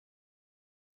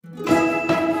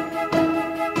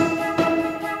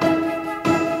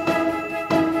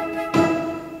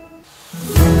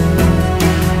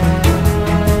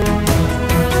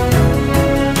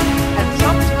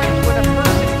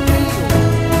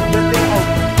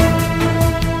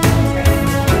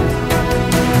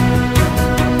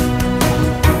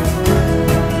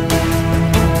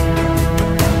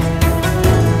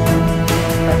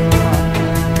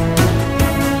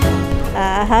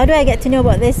do I get to know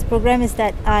about this program is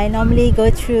that I normally go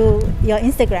through your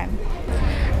Instagram.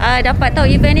 Dapat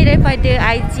tahu event ni daripada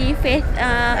IG, Faith,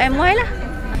 MY lah.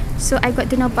 So I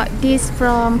got to know about this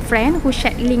from friend who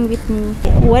shared link with me.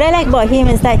 What I like about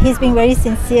him is that he's being very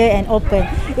sincere and open.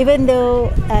 Even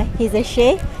though he's a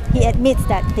Shaykh, he admits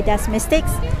that he does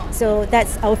mistakes. So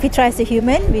that's our fitrah as a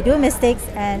human. We do mistakes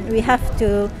and we have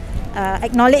to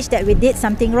acknowledge that we did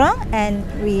something wrong and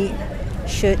we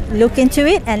should look into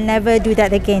it and never do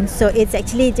that again. So it's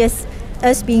actually just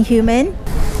us being human.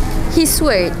 His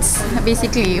words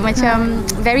basically macam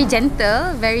very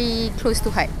gentle, very close to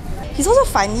heart. He's also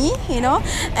funny, you know,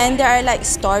 and there are like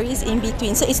stories in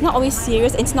between. So it's not always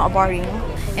serious and it's not boring.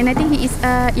 And I think he is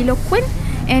eloquent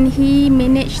and he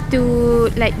managed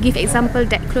to like give example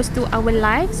that close to our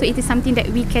life. So it is something that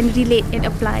we can relate and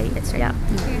apply. That's right. Yeah.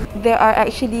 There are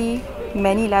actually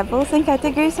many levels and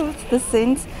categories of the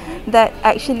sins that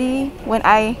actually when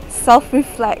I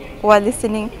self-reflect while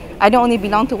listening, I don't only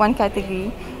belong to one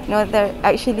category. You know, they're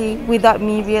actually, without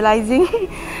me realizing,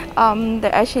 there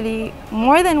are actually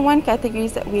more than one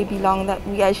categories that we belong that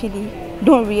we actually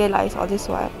don't realize all this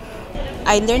while.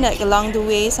 I learned like along the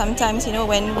way, sometimes, you know,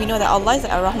 when we know that Allah is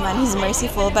Ar-Rahman, He's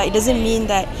merciful, but it doesn't mean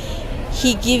that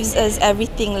He gives us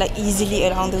everything like easily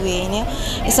along the way, you know.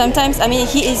 And sometimes, I mean,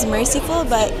 He is merciful,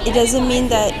 but it doesn't mean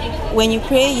that when you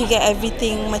pray, you get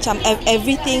everything,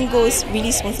 everything goes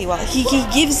really smoothly. Well, He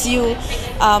gives you,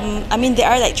 I mean,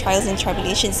 there are like trials and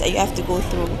tribulations that you have to go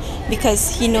through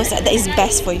because He knows that that is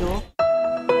best for you.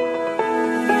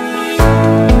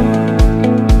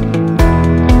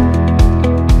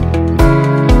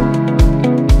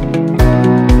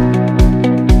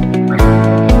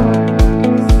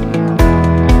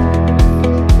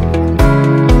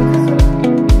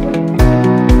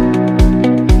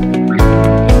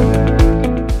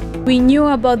 We knew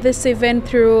about this event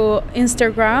through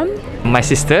Instagram. My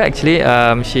sister actually,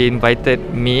 she invited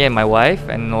me and my wife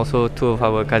and also two of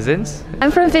our cousins.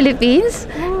 I'm from Philippines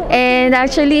and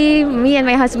actually me and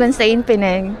my husband stay in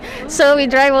Penang. So we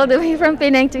drive all the way from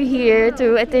Penang to here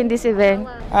to attend this event.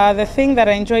 The thing that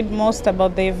I enjoyed most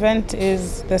about the event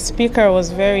is the speaker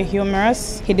was very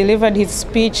humorous. He delivered his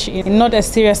speech in not a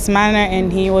serious manner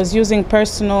and he was using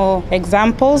personal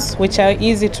examples which are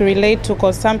easy to relate to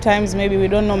because sometimes maybe we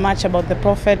don't know much about the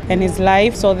Prophet and his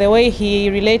life. So the way he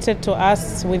related to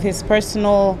us with his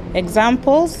personal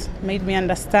examples made me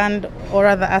understand, or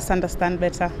rather us understand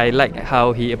better. I like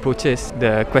how he approaches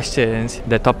the questions,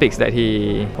 the topics that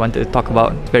he wanted to talk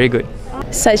about. Very good.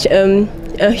 Such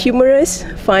humorous,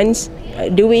 fun,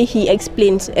 the way he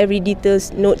explains every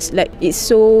details, notes, like it's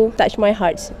so touched my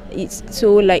heart. It's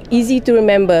so like easy to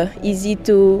remember, easy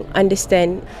to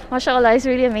understand. MashaAllah, it's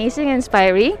really amazing and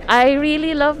inspiring. I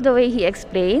really love the way he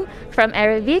explained from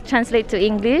Arabic, translate to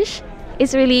English.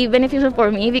 It's really beneficial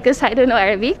for me because I don't know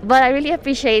Arabic, but I really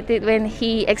appreciate it when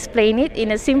he explained it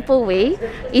in a simple way,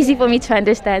 easy for me to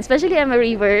understand, especially I'm a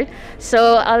revert,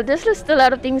 so I'll just list a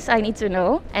lot of things I need to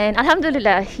know, and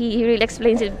Alhamdulillah, he really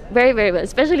explains it very, very well,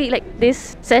 especially like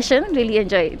this session, really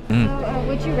enjoyed it.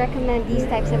 Would you recommend these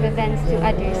types of events to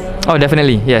others? Oh,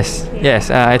 definitely, yes.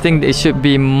 Yes, I think it should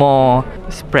be more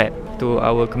spread to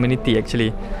our community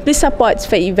actually. Please support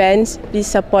faith events, please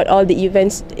support all the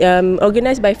events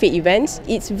organized by faith events.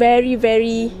 It's very,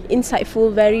 very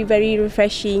insightful, very, very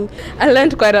refreshing. I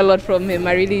learned quite a lot from him.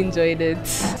 I really enjoyed it.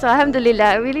 So Alhamdulillah,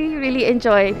 I really, really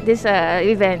enjoyed this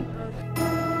event.